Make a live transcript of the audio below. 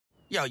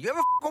Yo, you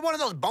ever with one of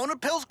those boner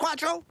pills,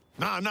 Quattro?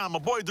 Nah, my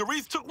boy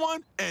Doris took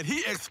one, and he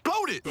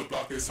exploded. The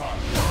block is hot.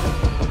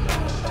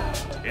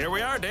 Here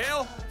we are,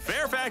 Dale.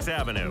 Fairfax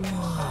Avenue.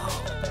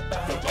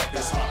 The block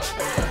is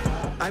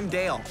hot. I'm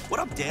Dale. What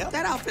up, Dale?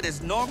 That outfit is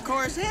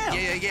normcore as hell.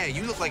 Yeah.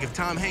 You look like if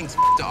Tom Hanks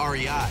to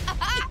REI.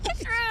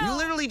 You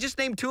literally just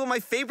named two of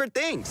my favorite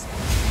things.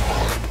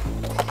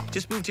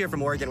 Just moved here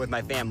from Oregon with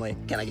my family.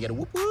 Can I get a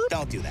whoop whoop?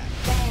 Don't do that.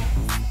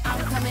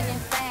 I'm coming in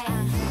fast.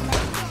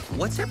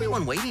 What's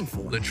everyone waiting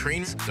for?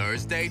 Latrine's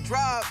Thursday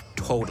drop.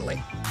 Totally.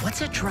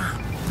 What's a drop?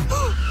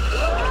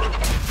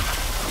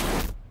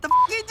 The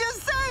you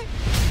just say?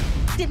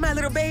 Did my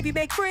little baby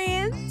make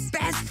friends?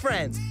 Best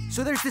friends.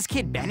 So there's this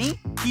kid, Benny.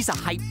 He's a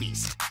hype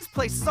beast. This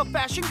place is a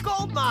fashion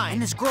gold mine.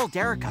 And this girl,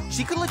 Derica,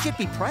 she could legit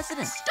be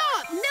president.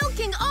 Stop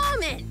milking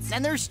almonds!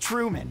 And there's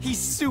Truman. He's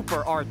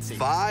super artsy.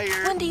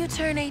 Fire. When do you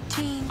turn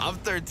 18? I'm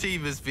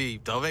 13, Miss B.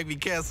 Don't make me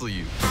cancel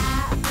you.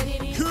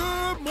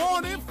 Good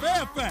morning,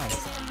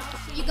 Fairfax.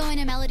 You going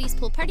to Melody's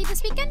pool party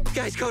this weekend?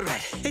 Guys, code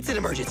red. It's an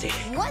emergency.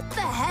 What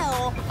the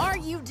hell are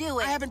you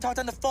doing? I haven't talked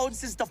on the phone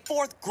since the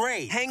 4th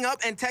grade. Hang up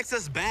and text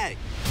us back.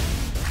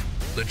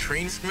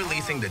 Latrine's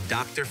releasing the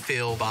Dr.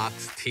 Phil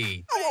box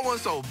tee. I want one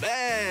so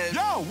bad.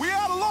 Yo, we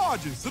out of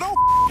larges, so don't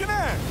f***ing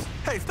ask.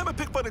 Hey, step and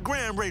pick for the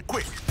gram right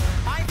quick.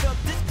 I ain't felt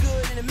this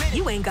good in a minute.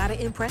 You ain't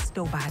gotta impress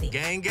nobody.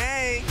 Gang.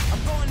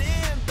 I'm going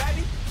in,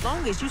 baby. As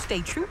long as you stay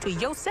true to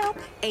yourself,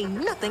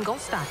 ain't nothing gonna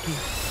stop you.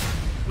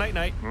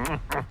 Night.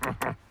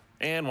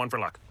 And one for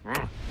luck. You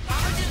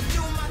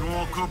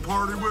want to come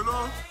party with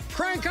us?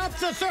 Crank up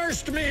the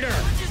thirst meter.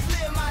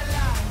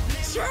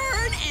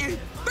 Turn and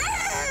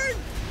burn!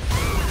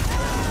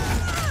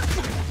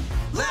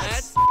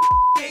 Let's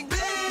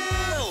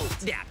build!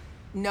 Yeah.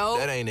 No.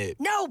 That ain't it.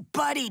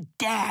 Nobody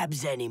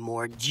dabs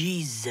anymore,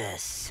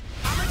 Jesus.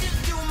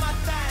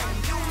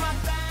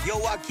 Yo,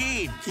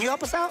 Joaquin, can you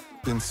help us out?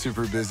 Been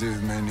super busy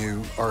with my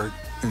new art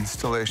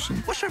installation.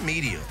 What's your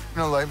medium?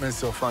 I'm gonna light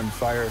myself on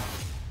fire.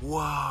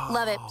 Whoa.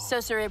 Love it. So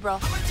cerebral.